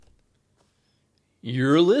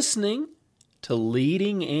You're listening to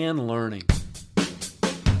Leading and Learning.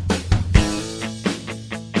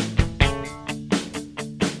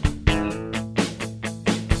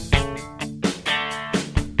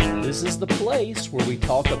 This is the place where we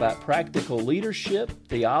talk about practical leadership,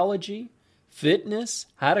 theology, fitness,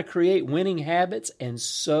 how to create winning habits, and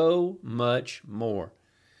so much more.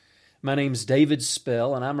 My name's David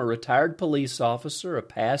Spell, and I'm a retired police officer, a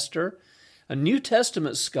pastor, a New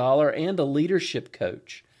Testament scholar, and a leadership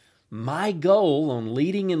coach. My goal on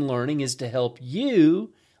Leading and Learning is to help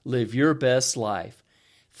you live your best life.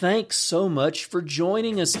 Thanks so much for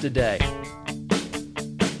joining us today.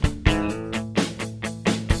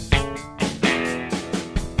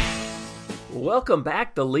 Welcome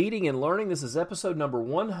back to Leading and Learning. This is episode number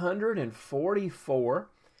 144.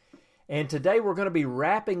 And today we're going to be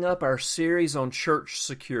wrapping up our series on church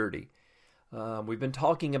security. We've been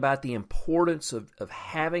talking about the importance of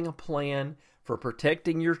having a plan for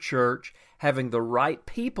protecting your church, having the right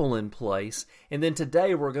people in place, and then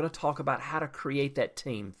today we're going to talk about how to create that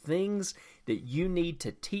team, things that you need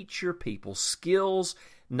to teach your people, skills,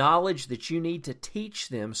 knowledge that you need to teach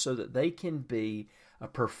them so that they can be a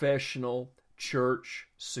professional church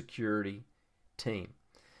security team.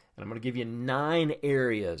 And I'm going to give you 9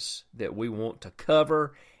 areas that we want to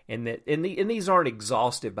cover. And these aren't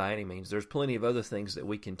exhaustive by any means. There's plenty of other things that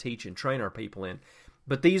we can teach and train our people in.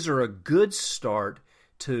 But these are a good start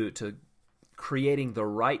to creating the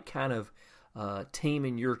right kind of team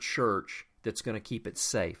in your church that's going to keep it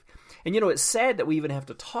safe. And it's sad that we even have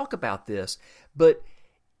to talk about this, but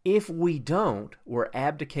if we don't, we're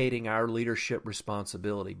abdicating our leadership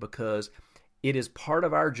responsibility, because it is part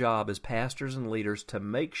of our job as pastors and leaders to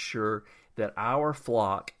make sure that our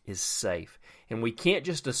flock is safe. And we can't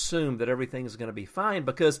just assume that everything is going to be fine,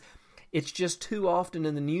 because it's just too often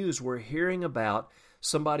in the news we're hearing about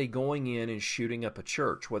somebody going in and shooting up a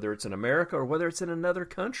church, whether it's in America or whether it's in another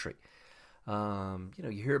country.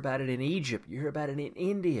 You hear about it in Egypt, you hear about it in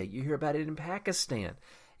India, you hear about it in Pakistan.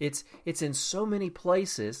 It's in so many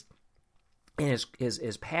places, and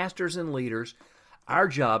as pastors and leaders, our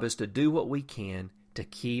job is to do what we can to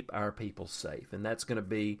keep our people safe. And that's going to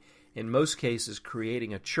be, in most cases,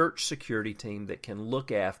 creating a church security team that can look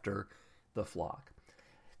after the flock.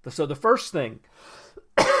 So the first thing,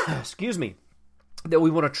 that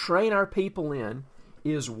we want to train our people in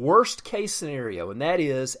is worst case scenario, and that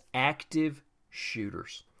is active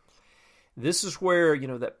shooters. This is where,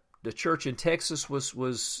 that the church in Texas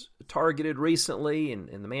was targeted recently, and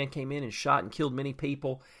the man came in and shot and killed many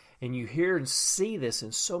people. And you hear and see this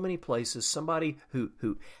in so many places. Somebody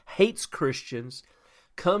who hates Christians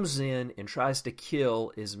comes in and tries to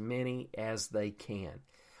kill as many as they can.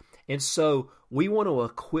 And so we want to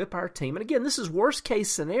equip our team. And again, this is worst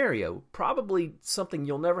case scenario, probably something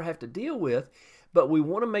you'll never have to deal with, but we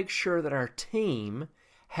want to make sure that our team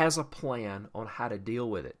has a plan on how to deal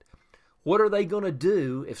with it. What are they going to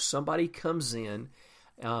do if somebody comes in,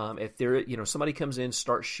 somebody comes in and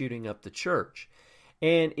starts shooting up the church?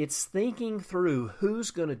 And it's thinking through who's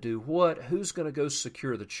going to do what, who's going to go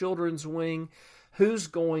secure the children's wing, who's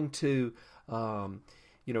going to,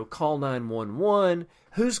 call 911,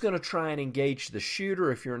 who's going to try and engage the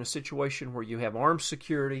shooter if you're in a situation where you have armed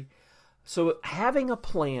security. So having a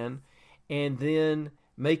plan and then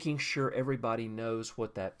making sure everybody knows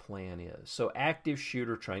what that plan is. So active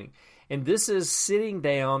shooter training. And this is sitting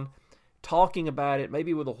down, talking about it,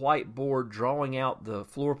 maybe with a whiteboard, drawing out the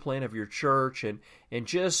floor plan of your church, and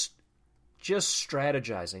just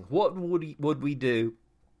strategizing. What would we do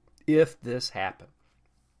if this happened?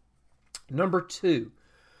 Number 2,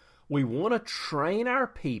 we want to train our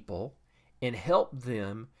people and help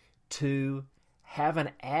them to have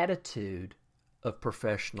an attitude of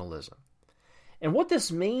professionalism. And what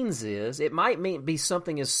this means is, it might be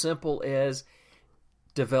something as simple as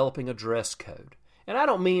developing a dress code. And I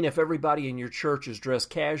don't mean if everybody in your church is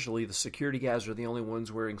dressed casually, the security guys are the only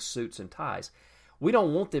ones wearing suits and ties. We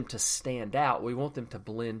don't want them to stand out. We want them to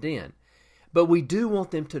blend in. But we do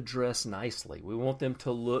want them to dress nicely. We want them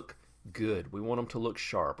to look good. We want them to look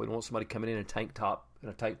sharp. We don't want somebody coming in a tank top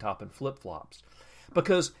and flip-flops.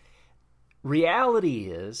 Because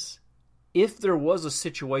reality is, if there was a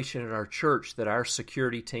situation at our church that our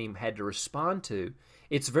security team had to respond to,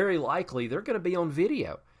 it's very likely they're going to be on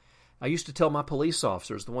video. I used to tell my police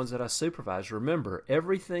officers, the ones that I supervise, remember,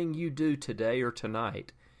 everything you do today or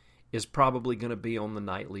tonight is probably going to be on the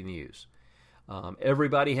nightly news.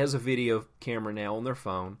 Everybody has a video camera now on their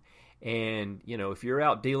phone, and if you're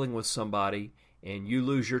out dealing with somebody and you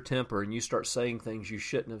lose your temper and you start saying things you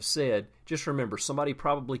shouldn't have said, just remember, somebody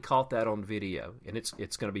probably caught that on video, and it's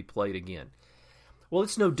going to be played again. Well,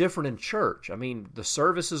 it's no different in church. I mean, the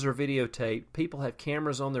services are videotaped. People have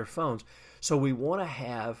cameras on their phones. So we want to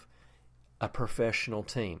have a professional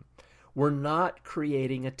team. We're not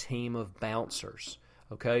creating a team of bouncers.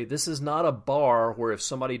 Okay? This is not a bar where if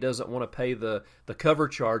somebody doesn't want to pay the cover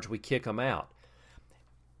charge, we kick them out.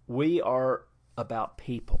 We are about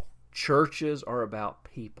people. Churches are about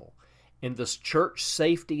people. And this church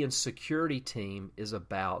safety and security team is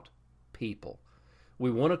about people. We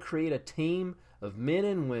want to create a team of men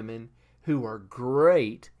and women who are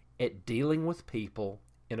great at dealing with people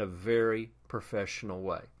in a very professional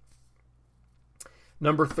way.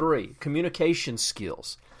 Number 3, communication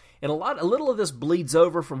skills. And a little of this bleeds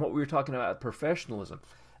over from what we were talking about professionalism.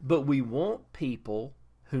 But we want people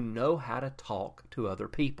who know how to talk to other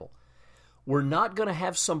people. We're not going to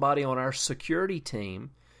have somebody on our security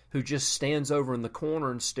team who just stands over in the corner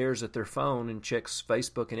and stares at their phone and checks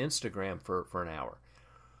Facebook and Instagram for an hour.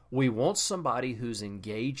 We want somebody who's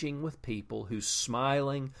engaging with people, who's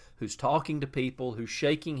smiling, who's talking to people, who's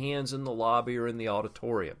shaking hands in the lobby or in the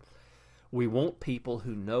auditorium. We want people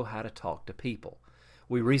who know how to talk to people.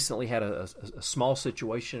 We recently had a small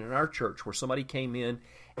situation in our church where somebody came in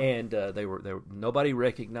and nobody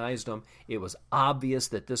recognized them. It was obvious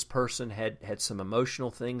that this person had some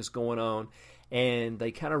emotional things going on, and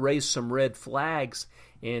they kind of raised some red flags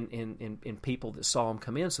in people that saw them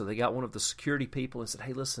come in. So they got one of the security people and said,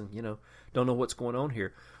 "Hey, listen, don't know what's going on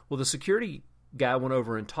here." Well, the security guy went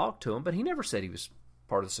over and talked to him, but he never said he was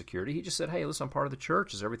part of the security. He just said, "Hey, listen, I'm part of the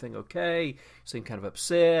church. Is everything okay?" He seemed kind of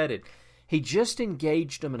upset. And he just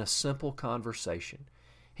engaged them in a simple conversation.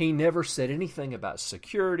 He never said anything about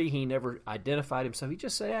security. He never identified himself. He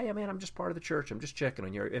just said, "Hey, man, I'm just part of the church. I'm just checking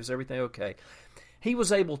on you. Is everything okay?" He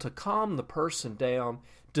was able to calm the person down,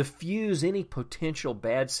 diffuse any potential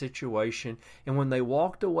bad situation, and when they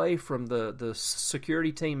walked away from the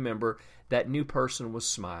security team member, that new person was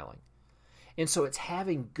smiling. And so it's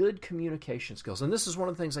having good communication skills. And this is one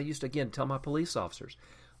of the things I used to, again, tell my police officers.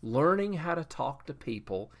 Learning how to talk to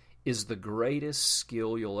people is the greatest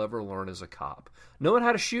skill you'll ever learn as a cop. Knowing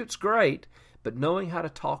how to shoot's great, but knowing how to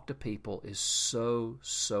talk to people is so,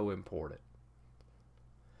 so important.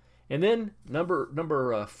 And then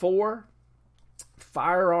number 4,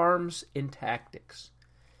 firearms and tactics.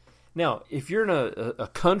 Now, if you're in a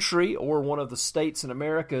country or one of the states in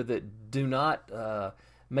America that do not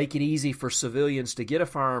make it easy for civilians to get a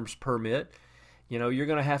firearms permit, you're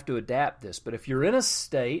going to have to adapt this. But if you're in a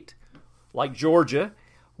state like Georgia,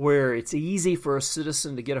 where it's easy for a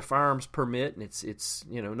citizen to get a firearms permit, and it's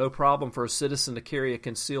no problem for a citizen to carry a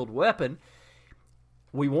concealed weapon,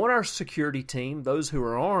 we want our security team, those who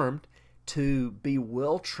are armed, to be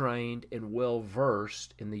well-trained and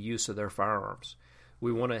well-versed in the use of their firearms.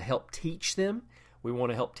 We want to help teach them. We want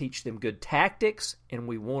to help teach them good tactics, and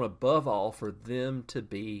we want, above all, for them to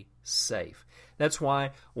be safe. That's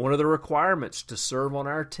why one of the requirements to serve on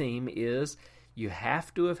our team is you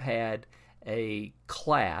have to have had a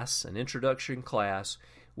class, an introduction class,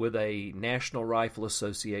 with a National Rifle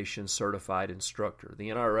Association certified instructor. The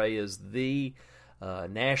NRA is the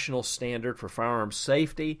national standard for firearms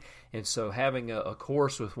safety, and so having a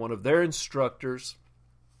course with one of their instructors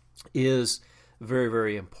is very,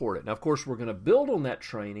 very important. Now, of course, we're going to build on that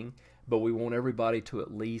training, but we want everybody to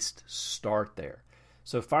at least start there.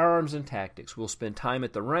 So firearms and tactics. We'll spend time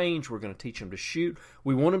at the range. We're going to teach them to shoot.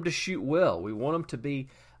 We want them to shoot well. We want them to be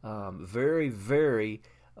very, very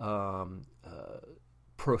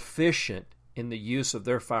proficient in the use of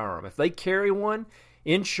their firearm. If they carry one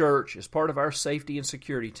in church as part of our safety and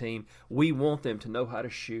security team, we want them to know how to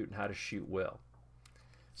shoot and how to shoot well.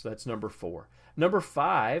 So that's number 4. Number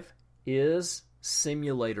 5 is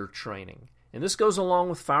simulator training. And this goes along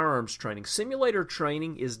with firearms training. Simulator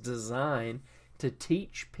training is designed to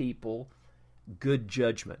teach people good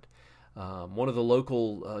judgment. One of the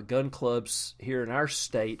local gun clubs here in our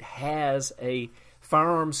state has a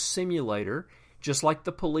firearms simulator, just like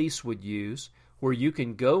the police would use, where you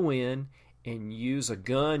can go in and use a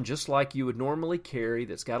gun just like you would normally carry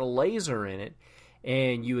that's got a laser in it,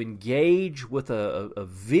 and you engage with a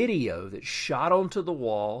video that's shot onto the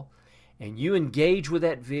wall, and you engage with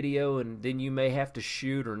that video, and then you may have to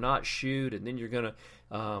shoot or not shoot, and then you're going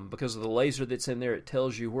to, because of the laser that's in there, it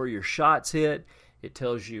tells you where your shots hit, it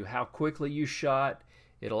tells you how quickly you shot,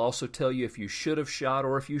 it'll also tell you if you should have shot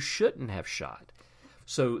or if you shouldn't have shot.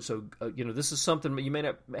 So this is something that you may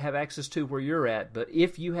not have access to where you're at, but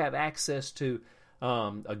if you have access to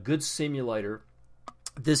a good simulator,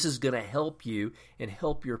 this is going to help you and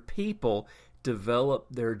help your people develop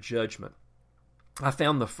their judgment. I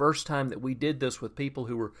found the first time that we did this with people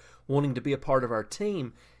who were wanting to be a part of our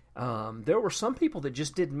team, there were some people that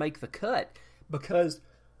just didn't make the cut because,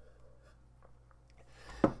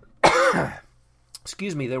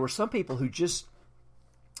 excuse me, there were some people who just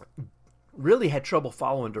really had trouble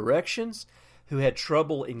following directions, who had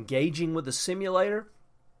trouble engaging with the simulator.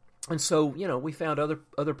 And so, we found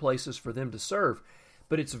other places for them to serve.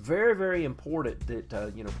 But it's very, very important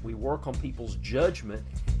that, we work on people's judgment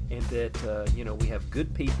and that, we have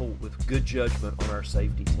good people with good judgment on our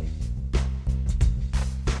safety team.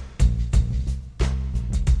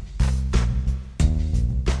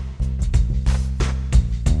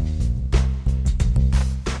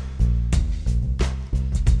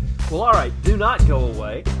 Well, all right, do not go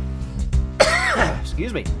away.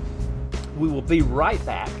 Excuse me. We will be right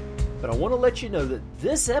back, but I want to let you know that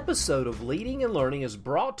this episode of Leading and Learning is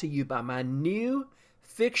brought to you by my new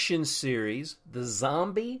fiction series, the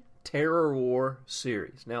Zombie Terror War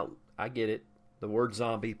series. Now, I get it. The word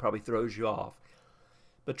zombie probably throws you off.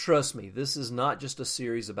 But trust me, this is not just a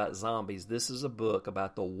series about zombies. This is a book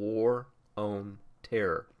about the war on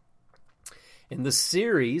terror. In the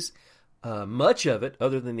series, much of it,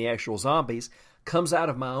 other than the actual zombies, comes out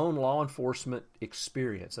of my own law enforcement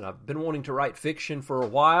experience. And I've been wanting to write fiction for a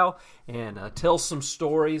while and tell some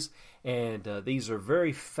stories. And these are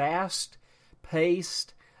very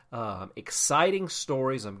fast-paced, exciting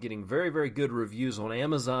stories. I'm getting very, very good reviews on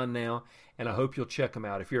Amazon now, and I hope you'll check them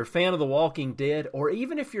out. If you're a fan of The Walking Dead, or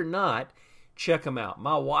even if you're not, check them out.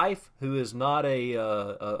 My wife, who is not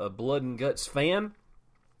a Blood and Guts fan,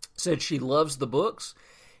 said she loves the books.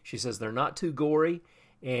 She says they're not too gory,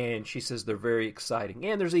 and she says they're very exciting.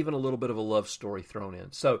 And there's even a little bit of a love story thrown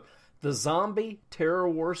in. So the Zombie Terror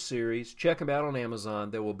War series, check them out on Amazon.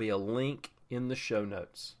 There will be a link in the show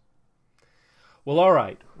notes. Well, all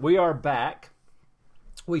right, we are back.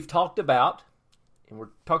 We're talking about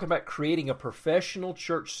creating a professional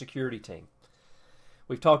church security team.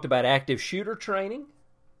 We've talked about active shooter training.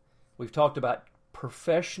 We've talked about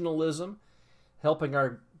professionalism, helping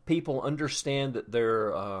our people understand that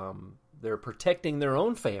they're protecting their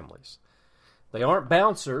own families. They aren't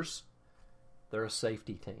bouncers. They're a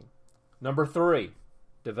safety team. Number 3,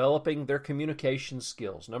 developing their communication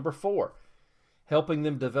skills. Number 4, helping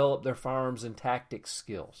them develop their firearms and tactics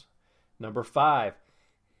skills. Number 5,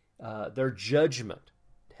 their judgment,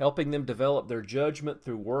 helping them develop their judgment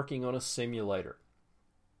through working on a simulator.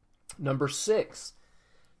 Number 6,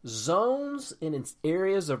 zones and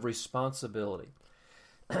areas of responsibility.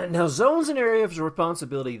 Now, zones and areas of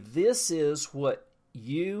responsibility, this is what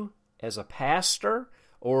you as a pastor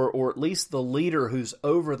or at least the leader who's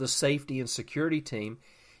over the safety and security team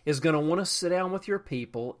is going to want to sit down with your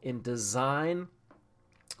people and design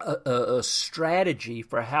a strategy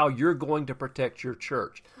for how you're going to protect your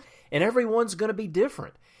church. And everyone's going to be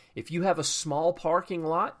different. If you have a small parking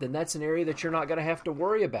lot, then that's an area that you're not going to have to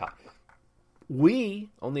worry about. We,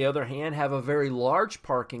 on the other hand, have a very large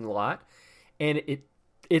parking lot, and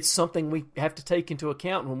it's something we have to take into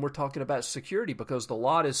account when we're talking about security, because the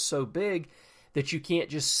lot is so big that you can't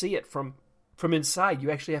just see it from inside.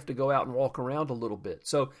 You actually have to go out and walk around a little bit.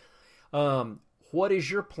 So what is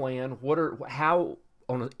your plan? How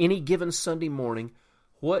on any given Sunday morning,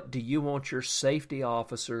 what do you want your safety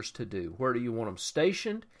officers to do? Where do you want them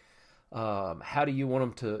stationed? How do you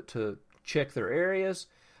want them to check their areas?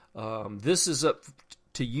 This is up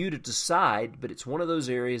to you to decide, but it's one of those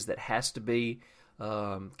areas that has to be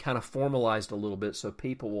kind of formalized a little bit so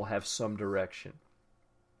people will have some direction.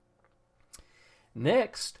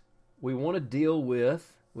 Next, we want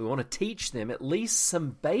to teach them at least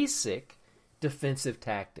some basic defensive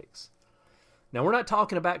tactics. Now, we're not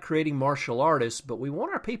talking about creating martial artists, but we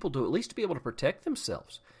want our people to at least be able to protect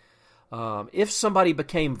themselves. If somebody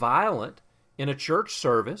became violent in a church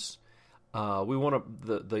service, we want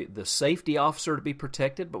the safety officer to be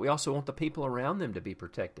protected, but we also want the people around them to be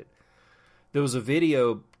protected. There was a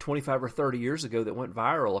video 25 or 30 years ago that went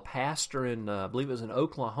viral. A pastor in, I believe it was in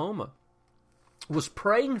Oklahoma, was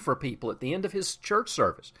praying for people at the end of his church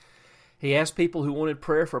service. He asked people who wanted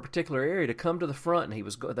prayer for a particular area to come to the front,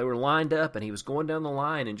 and they were lined up, and he was going down the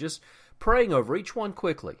line and just praying over each one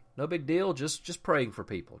quickly. No big deal, just praying for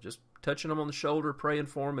people, just touching them on the shoulder, praying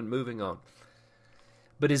for them, and moving on.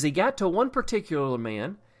 But as he got to one particular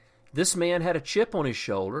man, this man had a chip on his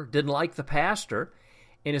shoulder, didn't like the pastor,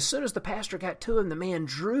 and as soon as the pastor got to him, the man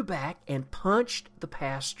drew back and punched the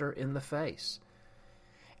pastor in the face.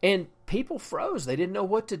 And people froze. They didn't know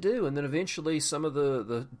what to do. And then eventually some of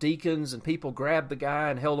the deacons and people grabbed the guy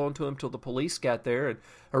and held on to him till the police got there and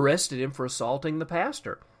arrested him for assaulting the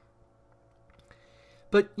pastor.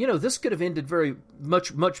 But, this could have ended very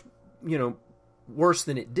much, worse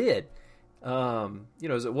than it did. As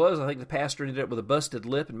it was, I think the pastor ended up with a busted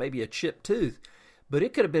lip and maybe a chipped tooth. But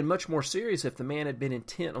it could have been much more serious if the man had been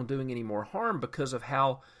intent on doing any more harm because of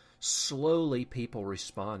how slowly people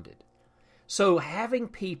responded. So having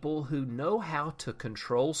people who know how to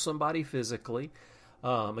control somebody physically,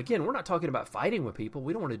 again, we're not talking about fighting with people.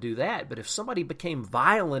 We don't want to do that. But if somebody became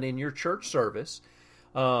violent in your church service,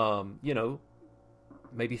 maybe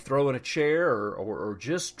throwing a chair or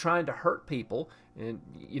just trying to hurt people, and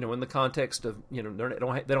in the context of they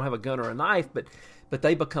don't have a gun or a knife, but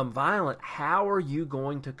they become violent, how are you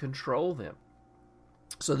going to control them?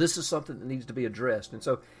 So this is something that needs to be addressed. And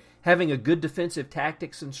so having a good defensive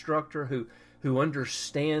tactics instructor who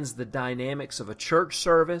understands the dynamics of a church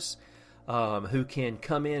service, who can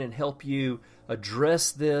come in and help you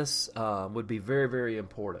address this, would be very, very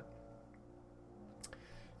important.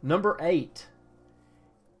 Number 8,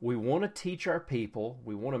 we want to teach our people,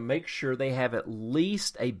 we want to make sure they have at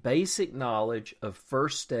least a basic knowledge of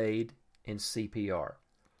first aid and CPR.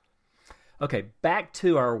 Okay, back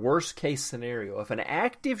to our worst case scenario. If an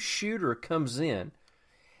active shooter comes in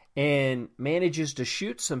and manages to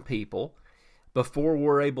shoot some people before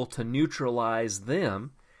we're able to neutralize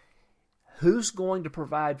them, who's going to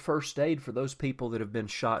provide first aid for those people that have been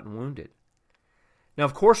shot and wounded? Now,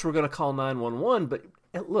 of course, we're going to call 911, but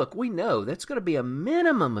look, we know that's going to be a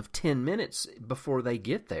minimum of 10 minutes before they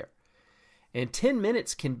get there. And 10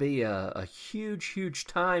 minutes can be a huge, huge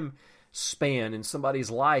time span in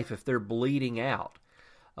somebody's life if they're bleeding out.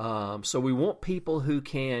 So we want people who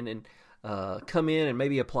can come in and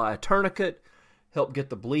maybe apply a tourniquet, help get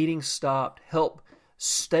the bleeding stopped, help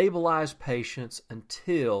stabilize patients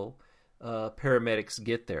until paramedics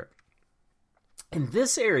get there. In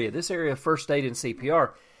this area of first aid and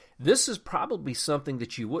CPR, this is probably something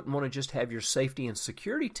that you wouldn't want to just have your safety and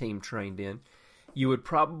security team trained in. You would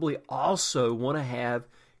probably also want to have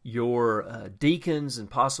your deacons and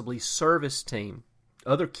possibly service team,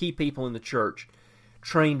 other key people in the church,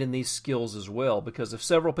 trained in these skills as well. Because if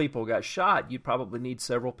several people got shot, you'd probably need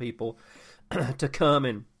several people to come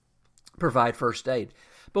and provide first aid.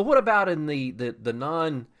 But what about in the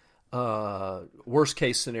non worst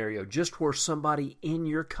case scenario, just where somebody in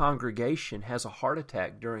your congregation has a heart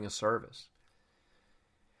attack during a service?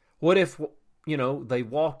 What if they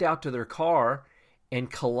walked out to their car and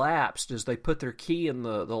collapsed as they put their key in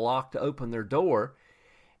the lock to open their door?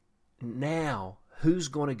 Now, who's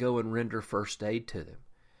going to go and render first aid to them?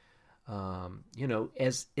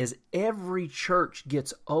 As every church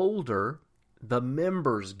gets older, the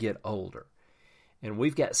members get older. And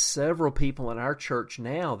we've got several people in our church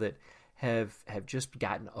now that have just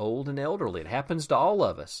gotten old and elderly. It happens to all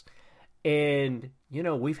of us. And,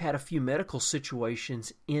 we've had a few medical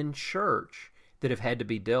situations in church that have had to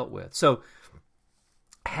be dealt with. So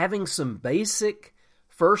having some basic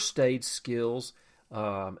first aid skills,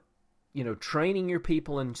 training your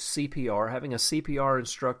people in CPR, having a CPR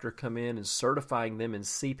instructor come in and certifying them in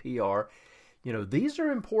CPR, these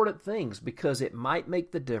are important things because it might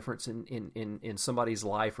make the difference in somebody's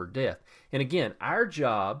life or death. And again, our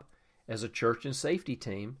job as a church and safety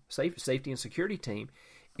and security team,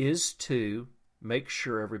 is to make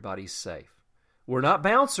sure everybody's safe. We're not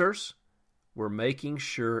bouncers. We're making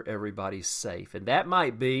sure everybody's safe. And that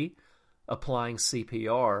might be applying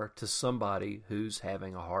CPR to somebody who's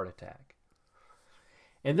having a heart attack.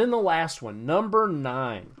 And then the last one, number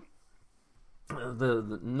 9.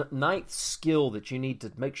 The ninth skill that you need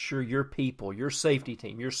to make sure your people, your safety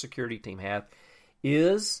team, your security team have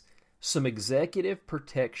is some executive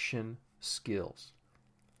protection skills.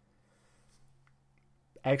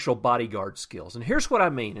 Actual bodyguard skills. And here's what I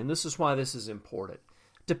mean, and this is why this is important.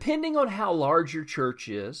 Depending on how large your church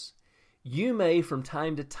is, you may from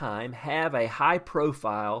time to time have a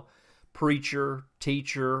high-profile preacher,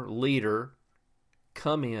 teacher, leader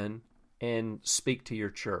come in and speak to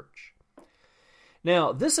your church.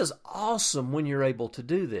 Now, this is awesome when you're able to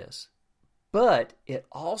do this, but it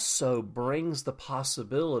also brings the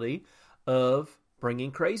possibility of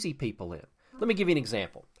bringing crazy people in. Let me give you an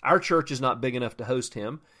example. Our church is not big enough to host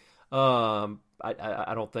him,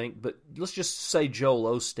 I don't think, but let's just say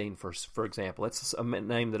Joel Osteen, for example. That's a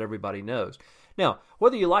name that everybody knows. Now,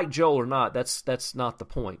 whether you like Joel or not, that's not the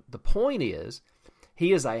point. The point is,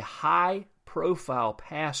 he is a high-profile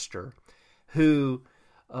pastor who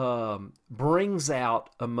brings out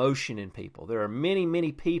emotion in people. There are many,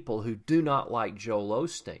 many people who do not like Joel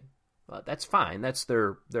Osteen. That's fine. That's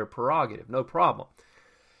their prerogative. No problem.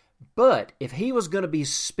 But if he was going to be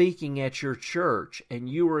speaking at your church and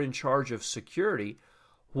you were in charge of security,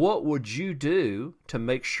 what would you do to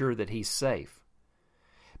make sure that he's safe?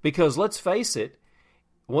 Because let's face it,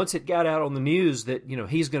 once it got out on the news that,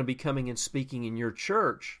 he's going to be coming and speaking in your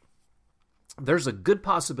church, there's a good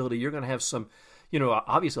possibility you're going to have some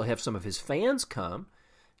obviously have some of his fans come.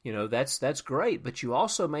 That's great. But you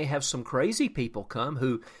also may have some crazy people come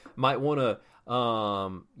who might want to,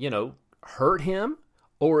 hurt him,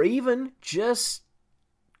 or even just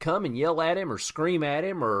come and yell at him or scream at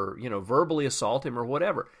him or, verbally assault him or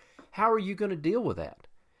whatever. How are you going to deal with that?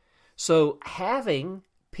 So having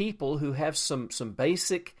people who have some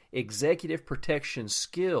basic executive protection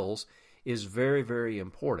skills is very, very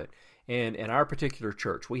important. And in our particular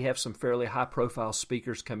church, we have some fairly high-profile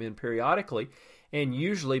speakers come in periodically, and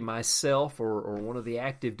usually myself or one of the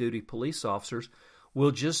active duty police officers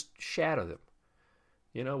will just shadow them.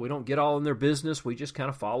 We don't get all in their business. We just kind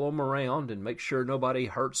of follow them around and make sure nobody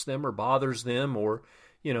hurts them or bothers them or,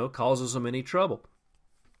 causes them any trouble.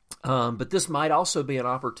 But this might also be an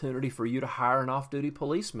opportunity for you to hire an off-duty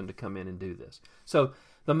policeman to come in and do this. So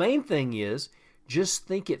the main thing is just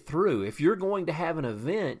think it through. If you're going to have an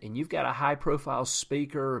event and you've got a high-profile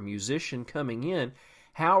speaker or musician coming in,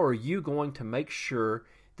 how are you going to make sure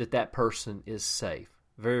that that person is safe?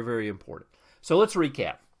 Very, very important. So let's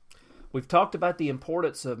recap. We've talked about the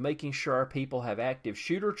importance of making sure our people have active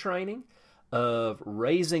shooter training, of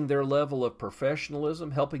raising their level of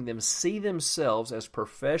professionalism, helping them see themselves as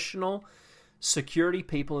professional security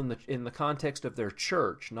people in the context of their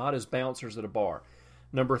church, not as bouncers at a bar.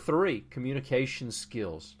 Number 3, communication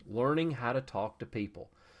skills, learning how to talk to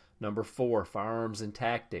people. Number 4, firearms and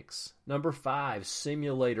tactics. Number 5,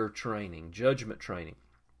 simulator training, judgment training.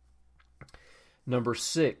 Number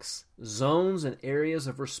 6, zones and areas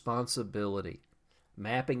of responsibility,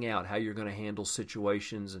 mapping out how you're going to handle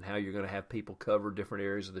situations and how you're going to have people cover different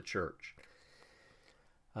areas of the church.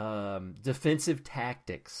 Defensive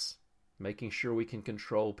tactics, making sure we can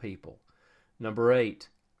control people. Number 8,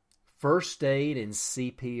 first aid and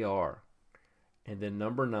CPR. And then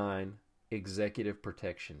number 9, executive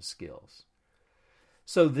protection skills.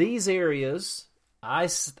 So these areas, I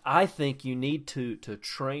think you need to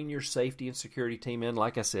train your safety and security team in.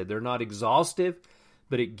 Like I said, they're not exhaustive,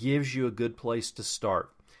 but it gives you a good place to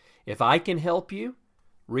start. If I can help you,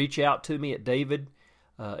 reach out to me at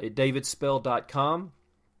davidspell.com.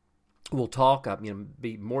 We'll talk. I'll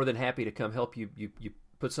be more than happy to come help you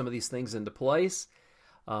put some of these things into place.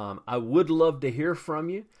 I would love to hear from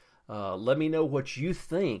you. Let me know what you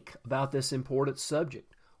think about this important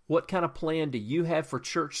subject. What kind of plan do you have for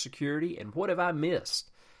church security, and what have I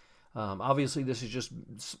missed? Obviously, this has just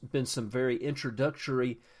been some very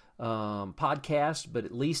introductory podcast, but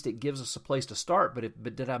at least it gives us a place to start.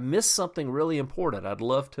 But did I miss something really important? I'd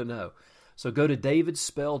love to know. So go to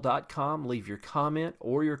davidspell.com, leave your comment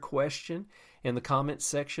or your question in the comment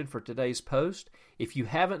section for today's post. If you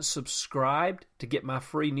haven't subscribed to get my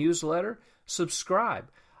free newsletter, subscribe.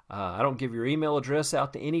 I don't give your email address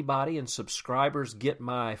out to anybody, and subscribers get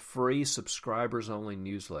my free subscribers-only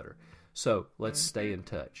newsletter. So let's stay in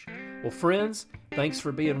touch. Well, friends, thanks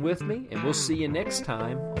for being with me, and we'll see you next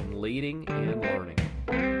time on Leading and Learning.